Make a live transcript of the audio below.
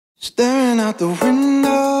Staring out the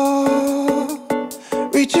window,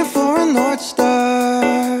 reaching for a North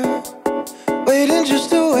Star, waiting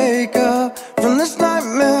just to wake up from this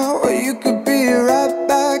nightmare where you could be right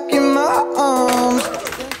back in my arms.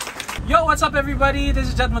 Yo, what's up everybody? This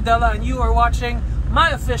is Madela and you are watching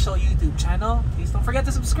my official YouTube channel. Please don't forget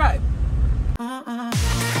to subscribe.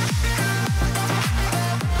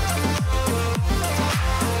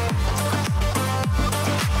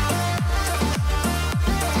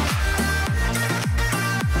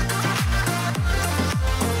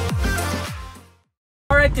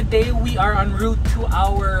 Alright, today we are en route to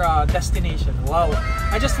our destination. Wow!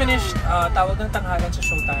 I just finished Tawag ng Tanghalan sa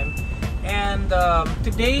Showtime. And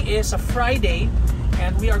today is a Friday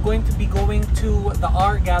and we are going to be going to the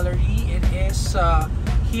art gallery. It is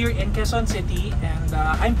here in Quezon City and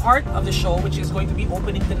I'm part of the show which is going to be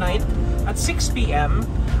opening tonight at 6 p.m.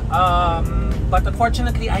 But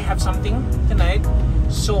unfortunately I have something tonight,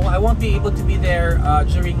 so I won't be able to be there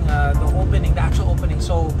during the opening, the actual opening.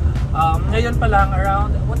 So ngayon pa lang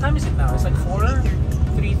around, what time is it now? It's like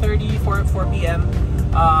 3:30, 4 p.m.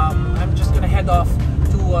 I'm just gonna head off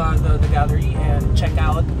to the gallery and check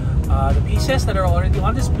out the pieces that are already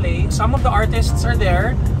on display. Some of the artists are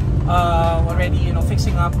there already, you know,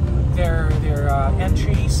 fixing up their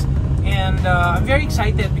entries, and I'm very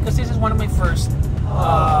excited because this is one of my first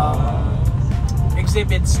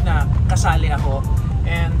exhibits na kasali ako,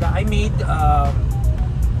 and I made a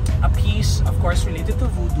piece, of course, related to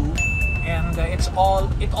VuDu, and it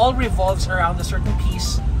all revolves around a certain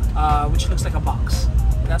piece which looks like a box.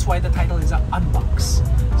 That's why the title is Unbox.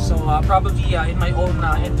 So probably in my own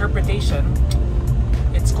interpretation,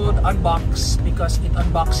 it's called Unbox because it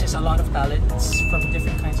unboxes a lot of talents from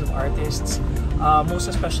different kinds of artists, most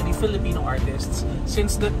especially Filipino artists.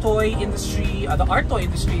 Since the toy industry, the art toy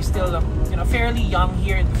industry is still you know, fairly young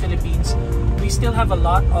here in the Philippines, we still have a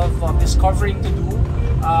lot of discovering to do.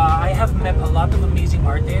 I have met a lot of amazing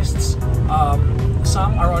artists.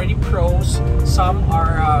 Some are already pros, some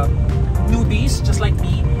are newbies just like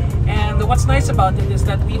me, and what's nice about it is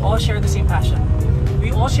that we all share the same passion.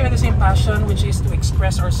 We all share the same passion, which is to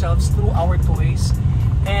express ourselves through our toys,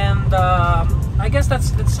 and I guess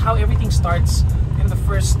that's how everything starts in the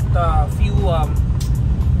first few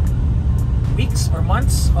weeks or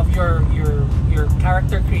months of your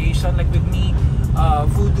character creation. Like with me,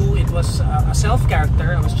 VuDu, it was a self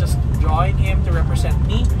character. I was just drawing him to represent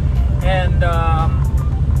me, and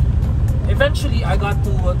eventually I got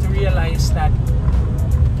to realize that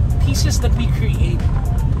pieces that we create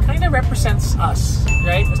kind of represents us,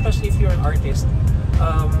 right? Especially if you're an artist.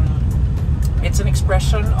 It's an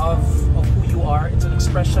expression of who you are. It's an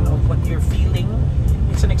expression of what you're feeling.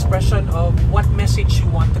 It's an expression of what message you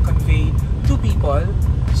want to convey to people.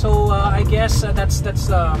 So I guess that's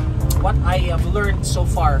what I have learned so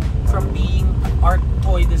far from being an art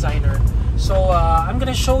toy designer. So I'm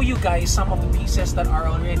gonna show you guys some of the pieces that are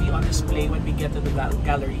already on display when we get to the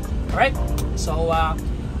gallery. Alright, so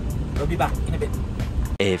we'll be back in a bit.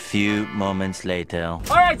 A few moments later.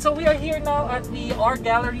 Alright, so we are here now at the art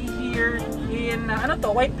gallery here in, ano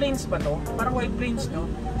to, White Plains ba to? Parang White Plains, no?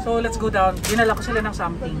 So let's go down. Dinala ko sila ng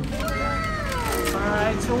something.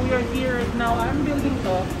 Alright, so we are here right now. I'm building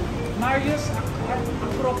to Marius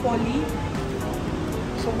Acropoli.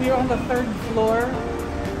 So we are on the 3rd floor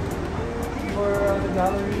for the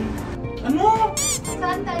gallery. Ano?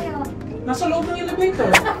 Saan tayo? Nasa loob ng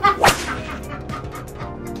elevator.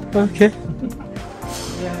 Okay.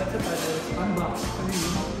 Yeah, that's a title. It's Unbox 3.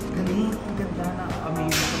 Galing, ang ganda na.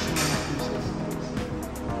 Amazing kasi mga pieces.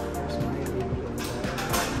 There's my review of that.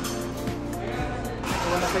 So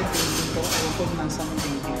wala kayo painting ko. Open ng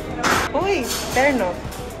something. Uy, terno.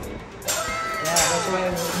 Yeah, that's why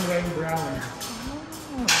I'm wearing brown.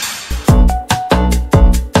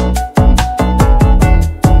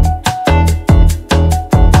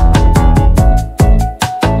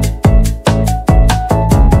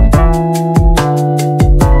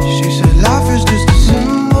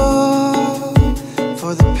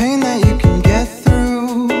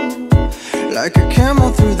 Like a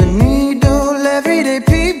camel through the needle. Everyday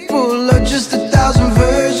people are just 1,000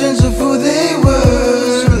 versions of who they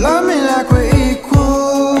were. So love me like we're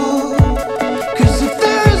equal.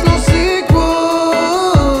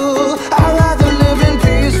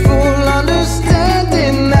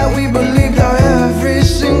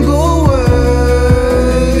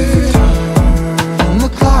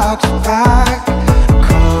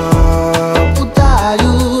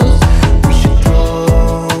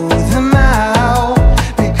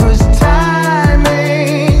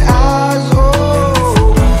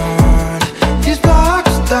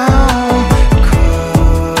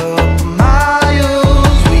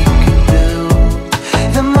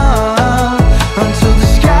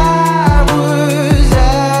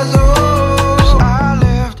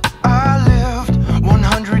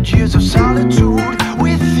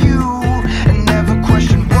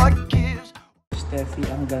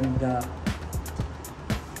 Steffi. Ang ganda.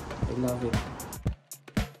 I love it.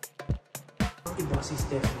 Iba si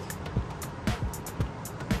Steffi.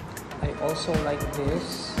 I also like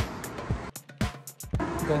this.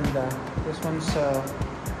 Ganda. This one's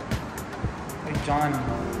by John.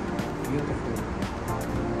 Beautiful.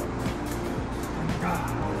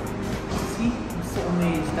 See? I'm so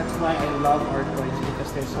amazed. That's why I love art toys because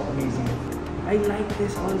they're so amazing. I like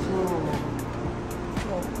this also.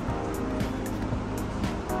 Oh.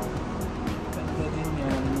 Ganda din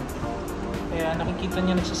yan. Kaya nakikita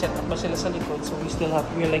niya nagsiset up pa sila sa likod, so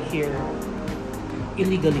we're like here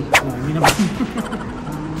illegally. No, hindi naman.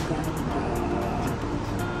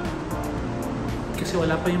 Kasi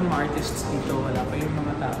wala pa yung mga artists dito, wala pa yung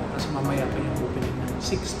mga tao kasi mamaya pa yung opening ng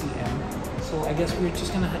 6 p.m. So I guess we're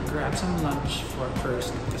just gonna grab some lunch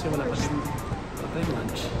first kasi wala pa yung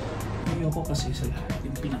lunch. Ayoko kasi sa lahat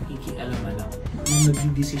yung pinakikialaman lang, yung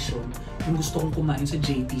nagdidesisyon, yung gusto kong kumain sa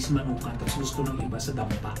JT's Manukan tapos gusto ng iba sa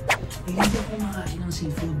Dampa. Eh, hindi ako kumakain ng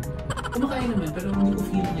seafood. Kumakain naman pero hindi ko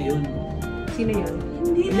feel ngayon. Sino yun?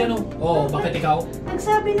 Hindi na. Oh, bakit ikaw?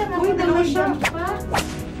 Nagsabi lang ako na may Dampa.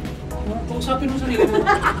 Kausapin mo sarili mo.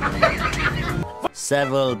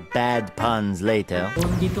 Several bad puns later.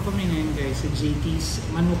 Dito kami ngayon guys sa JT's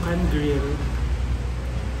Manukan Grill.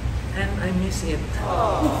 And I miss it.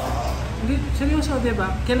 Hindi, seryoso,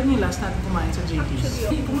 diba? Kailan yung last natin kumain sa JT's?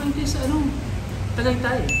 Kumain tayo sa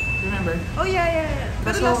Tagaytay. Remember? Oh yeah.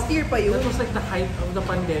 Pero last year pa yun. That was like the height of the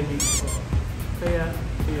pandemic. Kaya,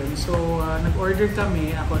 yun. So, nag-order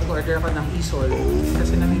kami. Nag-order ako ng isol.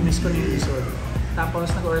 Kasi nami-miss ko na yung isol.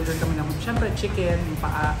 Tapos, nag-order kami ng, syempre, chicken, yung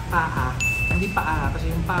paa. Hindi paa,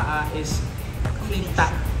 kasi yung paa is hita.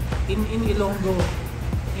 In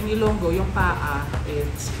Ilonggo, yung paa,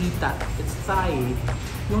 it's hita. It's thigh.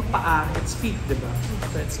 Yung paa, it's feet, diba?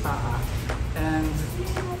 So, it's paa. And,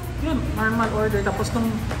 yun, normal order. Tapos, nung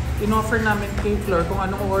in-offer namin kay Flor kung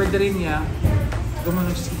anong orderin niya,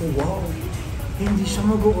 gumanon siya, wow, hindi siya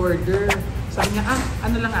mag-order. Sabi niya,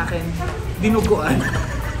 ano lang akin? Dinuguan.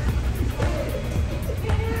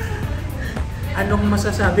 Anong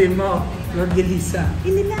masasabi mo, Lord Elisa?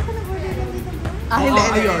 Hindi na ako nag-order ng dito.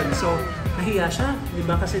 Ayun. So, nahiya siya.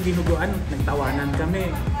 Diba? Kasi dinuguan, nagtawanan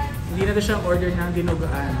kami. Hindi na siya order ng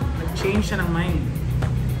dinuguan. Nag-change siya ng mind.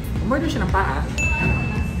 Umorder siya ng paa.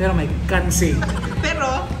 Pero may kansi.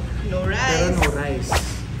 Pero, no rice.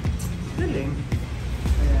 Galing.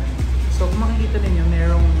 Ayan. So, kung makikita ninyo,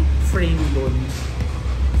 merong frame doon.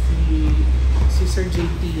 Si Sir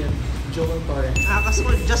JT at Joel Torre. Kasi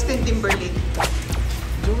Justin Timberlake.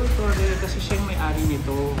 Joel Torre, kasi siya yung may-ari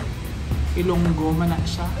nito. Ilonggo man na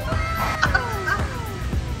siya.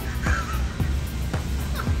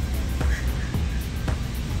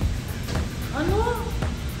 Ano?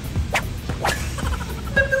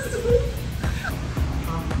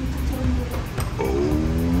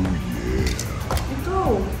 Ikaw,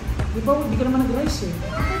 di ba hindi ka naman nag-rice eh?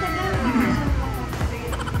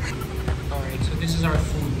 Alright, so this is our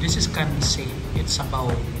food. This is kanse. It's sabaw.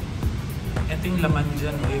 Ito yung laman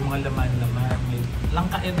dyan, yung mga laman-laman. May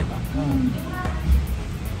langka yan, di ba? Ayan.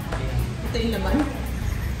 Ito yung laman?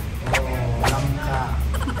 Oh, langka.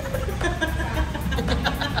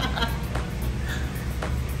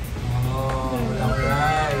 Oh, walang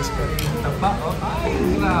rice. Pero yung taba, oh, ay,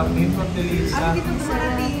 grabe. Pagdalisa. Dito sa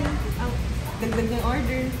dagdag ng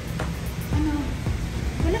order. Ano?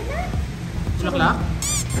 Wala na? Bulaklak?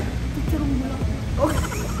 Picturong bulak.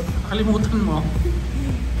 Nakalimutan mo.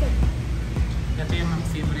 Ito yung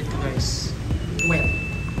favorite ko guys. Wet.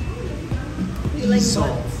 You like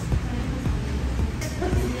Dissolve.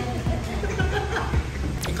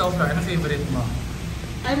 Ikaw ba? Ano favorite mo?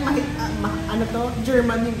 ano to?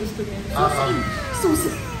 German yung gusto niya. Sushi.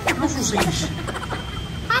 Ano sausage?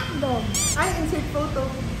 Hotdog. Insert photo.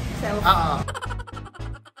 Selfie.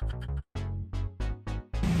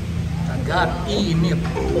 Agad, init.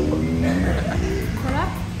 Sarap?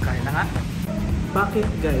 Kain na nga. Bakit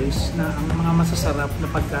guys na ang mga masasarap na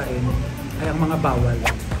pagkain ay ang mga bawal?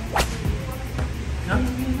 Ha?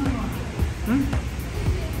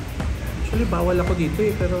 Actually, bawal ako dito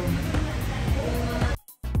eh, pero...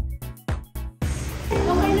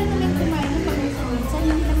 Okay lang naman kumain ng pag-minsan.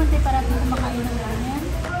 Hindi naman tayo parating kumakain ng ganyan.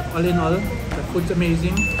 All in all, the food's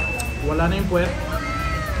amazing. Wala na yung puwet.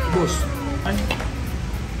 Ubus. Ay.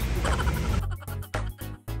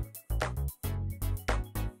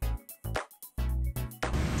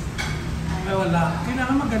 Ay, wala.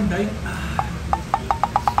 Kailangan maganda yung...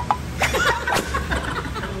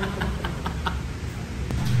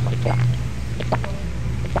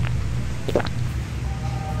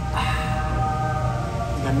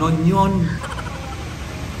 Ganon yun.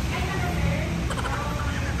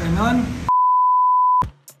 Ganon.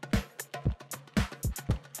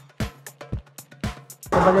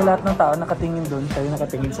 Kabali lahat ng tao nakatingin doon, kayo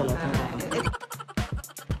nakatingin sa lahat ng tao.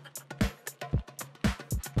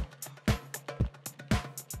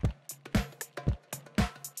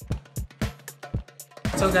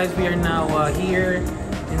 So guys, we are now here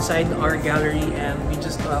inside our gallery and we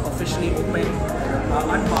just officially opened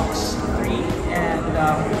Unbox 3 and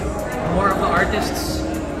more of the artists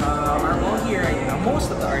are all here right now.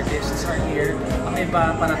 Most of the artists are here. Ang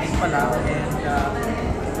iba parating pa lang and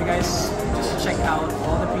you guys just check out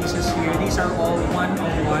all the pieces here. These are all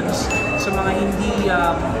one-of-ones. So mga hindi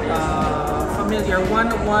familiar,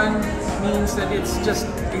 one-of-one means that it's just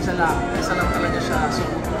isa lang talaga siya. So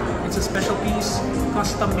it's a special piece,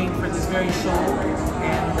 custom made for this very show,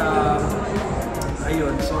 and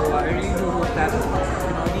ayun. So I really do hope that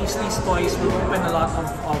these toys will open a lot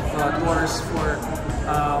of doors for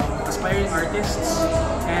aspiring artists,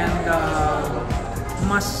 and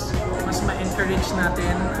mas ma-encourage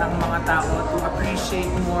natin ang mga tao to appreciate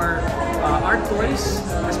more art toys,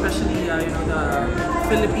 especially the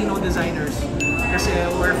Filipino designers. Kasi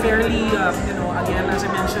we're fairly, again as I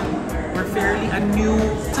mentioned, we're fairly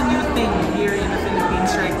it's a new thing here in the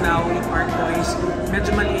Philippines right now, yung art toys.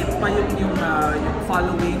 Medyo maliit pa yung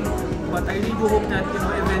following, but I really do hope that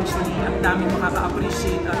eventually ang daming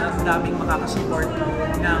makaka-appreciate at ang daming makaka-support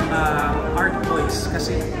ng art toys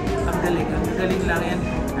kasi ang galing lang, and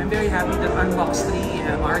I'm very happy that Unbox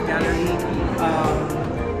 3, our gallery,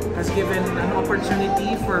 has given an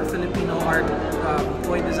opportunity for Filipino art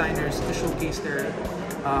toy designers to showcase their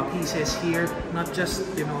pieces here, not just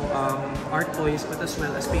art toys but as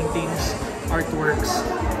well as paintings, artworks.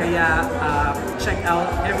 Kaya check out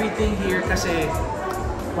everything here kasi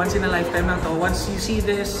once in a lifetime lang to. Once you see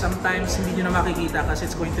this, sometimes hindi nyo na makikita kasi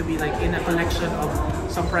it's going to be like in a collection of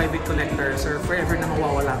some private collectors or forever na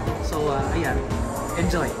mawawala. So ayan,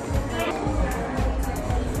 enjoy!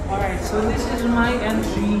 Alright, so this is my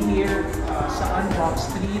entry here sa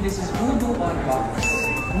Unbox 3. This is VuDu Unbox.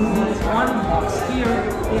 VuDu Unbox here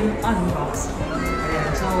in Unbox.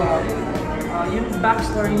 Ayan, so yung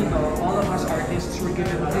backstory nito, all of us artists were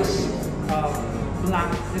given this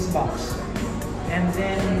this box. And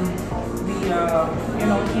then we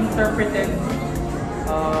interpreted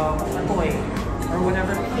a toy or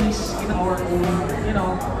whatever piece in our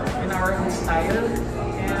own style.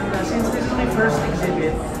 And since this is my first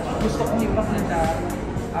exhibit, gusto kong ipakita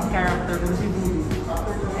ang character ko si VuDu.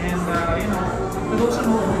 And for those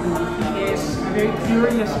who know VuDu, he is a very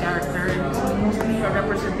curious character and it's mostly a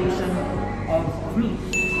representation of me.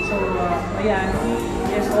 So ayan, he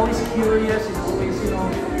is always curious, he's always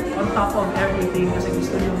on top of everything kasi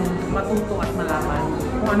gusto niyong matuto at malaman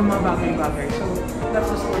kung ano mga bagay-bagay. So that's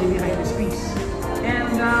the story behind this piece.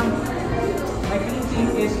 And my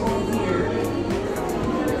painting is over here.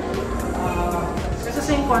 It's the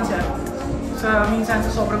same concept. Minsan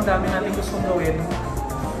sa sobrang dami natin gustong gawin,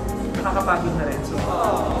 nakakapagod na rin. So,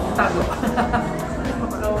 tago.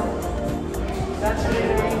 So, that's the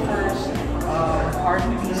very first art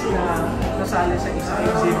piece na nasali sa isang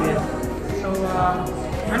exhibit. So,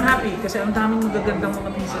 I'm happy kasi ang daming magagandang mga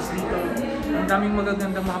pieces dito. Ang daming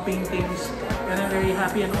magagandang mga paintings. And I'm very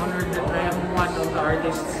happy and honored that I am one of the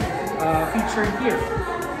artists featured here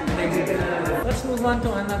in the exhibit. Let's move on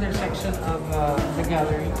to another section of the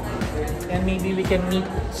gallery. And maybe we can meet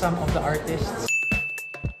some of the artists.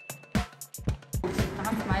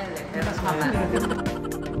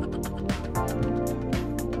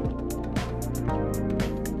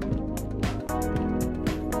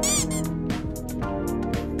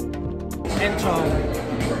 And Chong.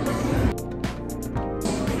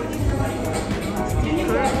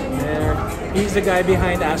 There. He's the guy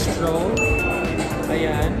behind Astro.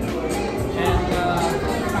 Ayan. And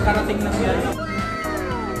nakarating lang yan.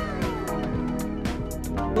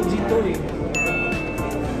 Dito eh.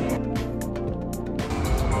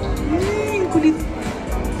 Kulit.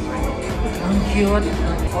 Ang cute.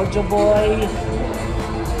 Ojo Boy.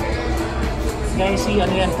 Guys, see, ano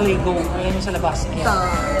yan? Play Go. Ayan yung sa labas. Ayan.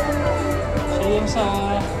 Siya yung sa...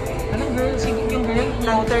 Anong girl? Yung girl?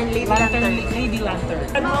 Lantern, Lady Lantern.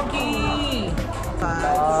 Monkey!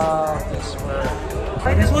 Wow, this one.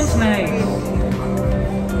 This one's nice.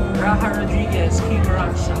 Raha Rodriguez, King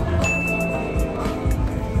Raksha.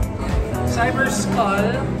 Cyber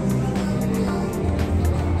Skull.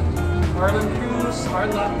 Arlen Cruz,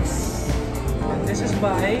 Arlux. And this is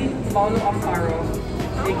by Paulo Amparo,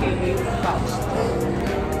 aka Faust.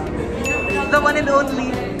 The one and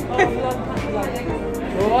only. Oh, vlog.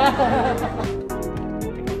 Wow!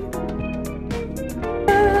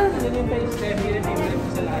 Yun yung face, yun yung favorite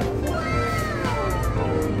sa lahat.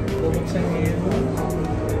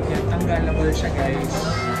 unbelievable siya, guys.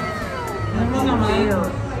 Ano naman,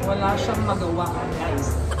 wala siyang magawa,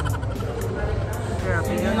 guys.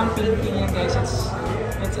 Yun ang painting niya, guys.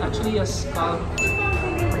 It's actually a sculpt.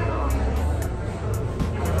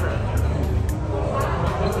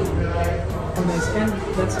 Nice. And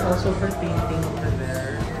that's also her painting over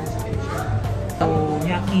there. So,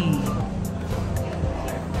 Yaki.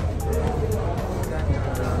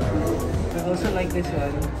 I also like this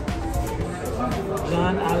one.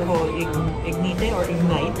 John Alvo Ignite or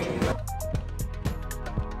Ignite.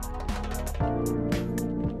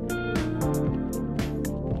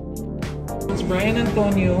 It's Brian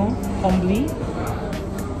Antonio Humbly.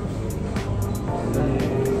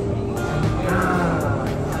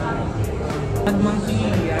 And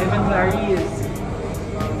Monkey, Ivan Clarice.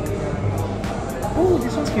 Oh,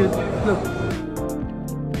 this one's cute. Look.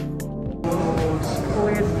 Oh,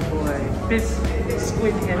 Squid Boy. This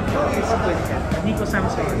Squid Head. It's Squid Head. Nico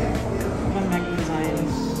Samson. One Mac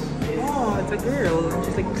Designs. Oh, it's a girl.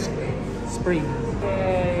 She's like spring.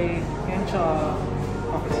 Yay. Kencha.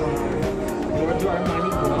 Officer. Giorgio Armani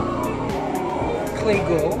Go. Clay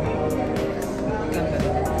Go. Ganda.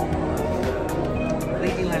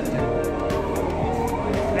 Lady Lantern.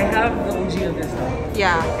 I have the OG of this now.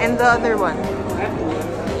 Yeah, and the other one. I have one.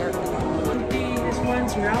 Okay, this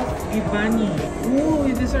one's Ralph Ivani. Ooh,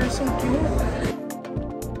 these are so cute.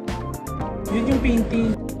 Yun yung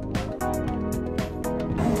painting.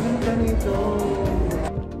 Ang ganda nito.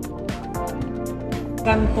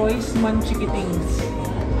 Cantoys Manchikitings.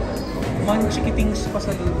 Manchikitings pa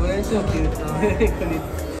sa dulo. So cute. Kulit.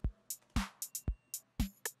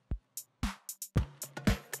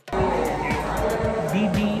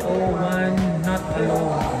 BB01 Not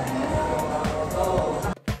Alone.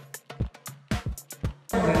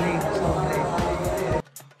 Galing. So galing.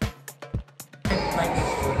 Like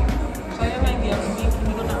this. Sayang nga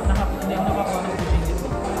hindi ko nakakuha ng pushing dito.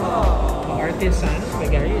 The Artisan by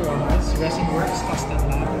Gary Ramos. Resin Works Custom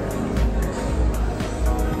Lab.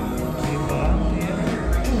 Diba?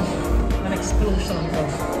 Yeah. An explosion of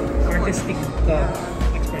artistic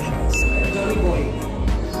expressions. Jolly Boy.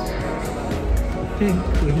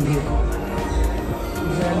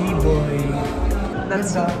 Jolly Boy.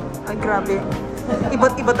 That's ay, grabe.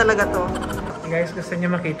 Iba't-iba talaga to. Guys, gusto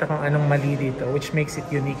niyo makita kung anong mali dito, which makes it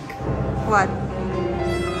unique. What?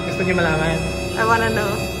 Gusto niyo malaman? I wanna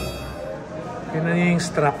know. Tignan niyo yung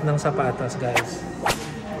strap ng sapatos, guys.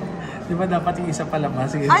 Di ba dapat yung isa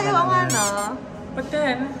palabas? Ay, oo nga, no? But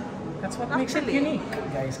then, that's what makes it Actually. unique.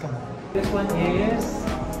 Guys, come on. This one is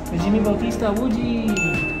the Jimmy Bautista Wuji.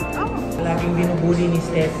 Oh. Laging binubuli ni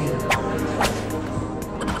Steffi.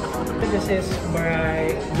 This is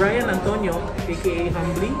by Brian Antonio, aka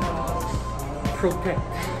Humbly. Protect.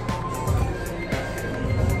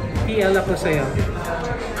 PL ako sa'yo.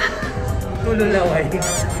 Tululaway.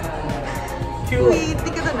 Cute. Wait,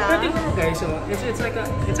 di ka na na. Pero tingnan mo guys, so it's like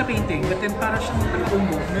it's a painting, but then para siyang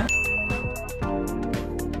nakaumbo na.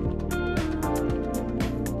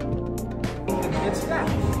 It's flat.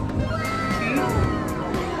 See?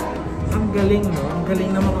 Ang galing, no? Ang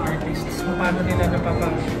galing ng mga artists. Kung paano nila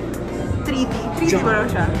napapa... 3D. 3D ba raw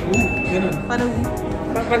siya? Ganun. Paano?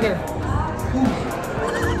 Ganun.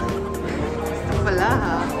 Gusto pala,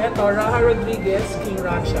 ha? Eto, Raha Rodriguez, King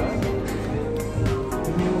Racha.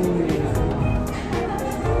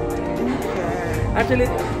 Actually,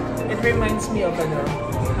 it reminds me of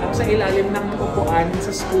ako sa ilalim ng upuan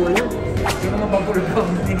sa school. Yung mga bubble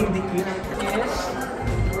na dinidikit. Yes.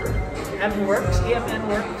 M-Works, AFN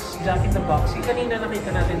Works, Jack in the Box. Yung kanina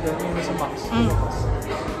nakita natin doon, yung nasa box.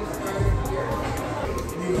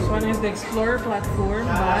 This one is the Explorer platform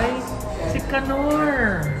by si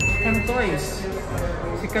Kanor. Cantoys.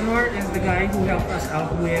 Si Kanor is the guy who helped us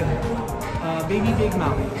out with Baby Big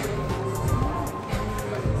Mouth.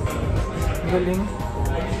 Galing.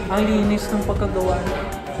 Ang linis ng pagkagawa.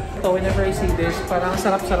 Ito, whenever I see this, parang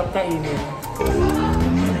sarap-sarap kainin.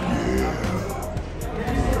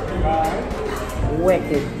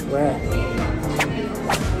 Wicked. Well.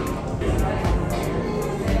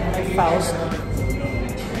 Faust.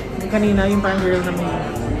 Kanina, yung parang girl na may...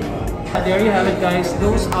 There you have it, guys.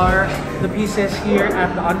 Those are the pieces here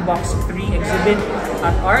at the Unbox 3 exhibit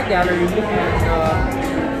at our gallery.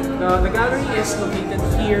 And the gallery is located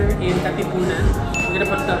here in Katipunan. I'm gonna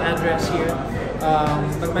put the address here.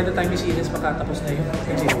 But by the time you see this, matatapos na yung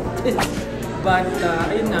exhibit. But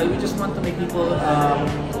ayun nga, we just want to make people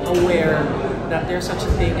aware that there's such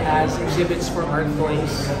a thing as exhibits for art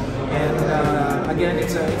toys. And again,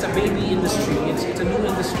 it's a baby industry. It's a new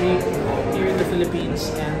industry here in the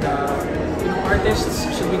Philippines, and you know, artists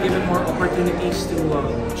should be given more opportunities to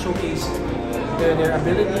showcase their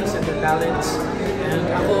abilities and their talents. And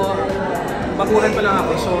ako, baguhan pa lang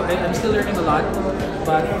ako, so I'm still learning a lot.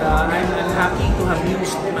 But I'm happy to have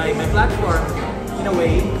used my platform in a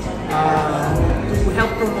way to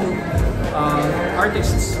help promote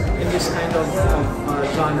artists in this kind of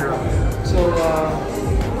genre. So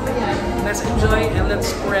let's enjoy and let's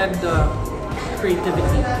spread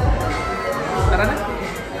creativity. Tara na!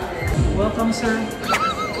 Welcome, sir!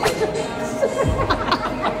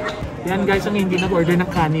 Yan guys ang hindi nag-order ng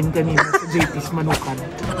kanin kanina sa JP's Manukan.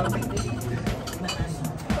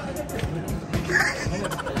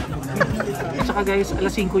 At saka guys,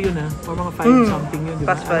 alas 5 yun ha. O mga 5 something yun, di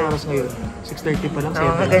ba? Ano oras ngayon? 6:30 pa lang, 7.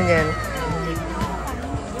 Oo, ganyan.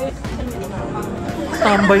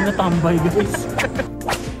 Tambay na tambay guys.